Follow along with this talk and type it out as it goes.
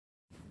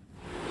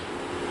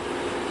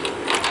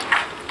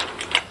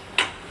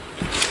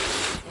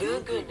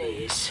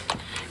goodness.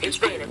 It's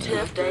been a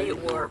tough day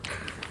at work.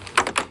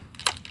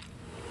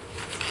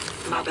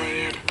 My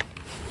bad.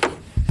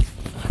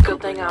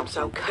 Good thing I'm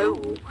so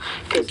cool,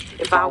 because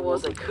if I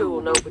wasn't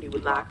cool, nobody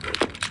would like me.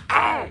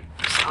 Ah!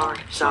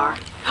 Sorry.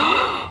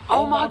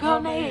 Oh my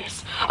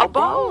goodness! A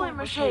bowling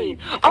machine!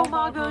 Oh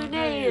my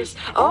goodness!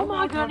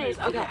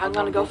 Okay, I'm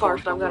gonna go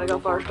first.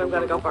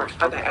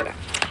 Okay.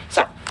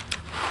 So,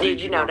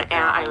 did you know that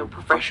I am a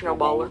professional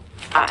bowler?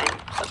 I am.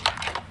 So,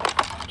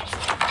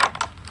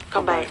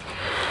 come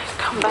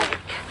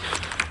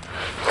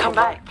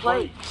back,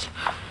 please.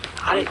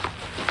 I didn't.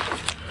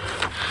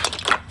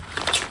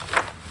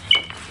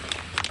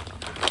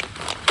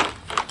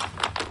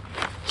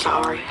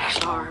 Sorry,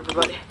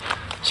 everybody.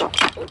 Sorry.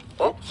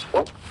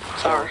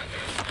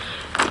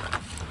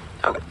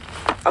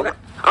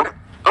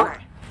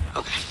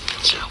 Okay.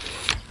 So,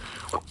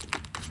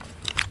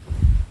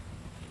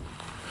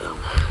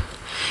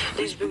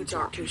 these boots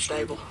aren't too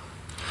stable.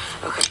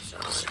 Okay, so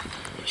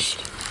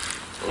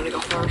I'm gonna go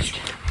first.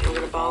 I'm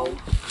gonna bowl.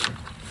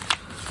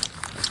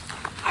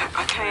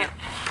 I can't.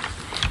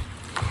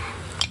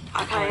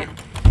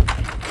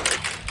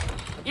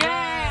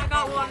 Yeah, I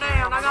got one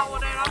down. I'm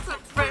such a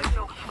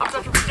professional. I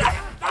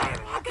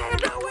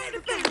can't do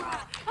anything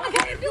right.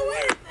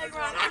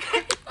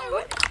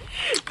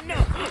 No,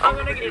 I'm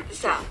gonna get it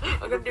this time.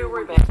 I'm gonna do a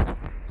rebound.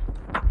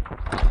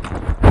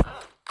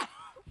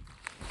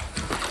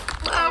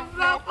 It's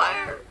not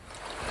fair.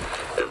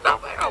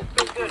 Oh,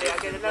 it's good. I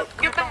get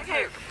enough. Get back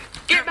here.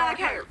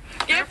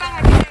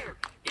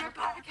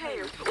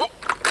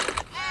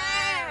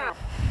 Ah!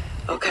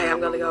 Okay, I'm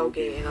gonna go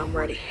again. I'm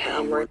ready.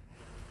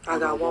 I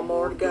got one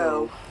more to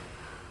go.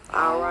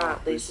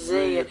 Alright, this is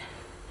it.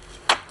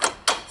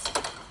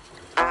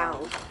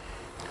 Ow.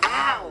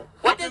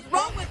 What is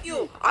wrong with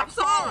you? I'm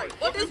sorry.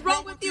 What is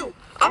wrong with you?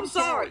 I'm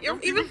sorry. You're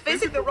even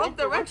facing the wrong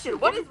direction.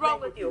 What is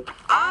wrong with you?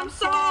 I'm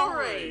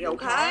sorry,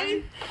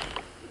 okay?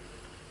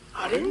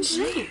 I didn't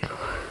see you.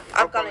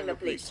 I'm calling the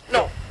police.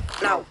 No.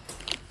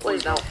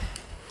 Please, no.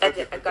 That's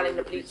it. I'm calling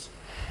the police.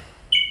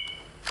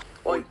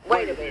 Wait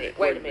a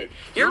minute.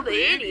 You're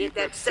the idiot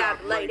that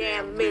decided to lay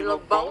down in the middle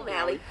of a bowling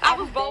alley. I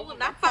was bowling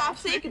like 5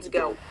 seconds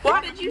ago.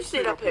 Why did you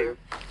sit up here?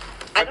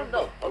 I don't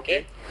know,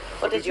 okay?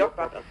 What is your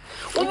problem?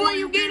 Well, when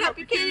you get up,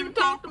 you can't even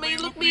talk to me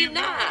and look me in the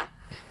eye.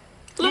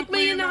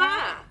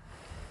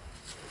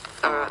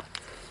 Alright.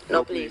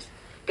 No, please.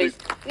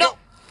 No,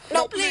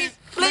 please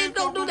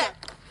don't do that.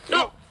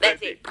 No,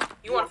 that's it.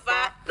 You want to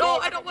fight? No,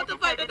 I don't want to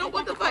fight.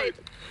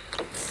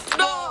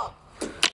 No.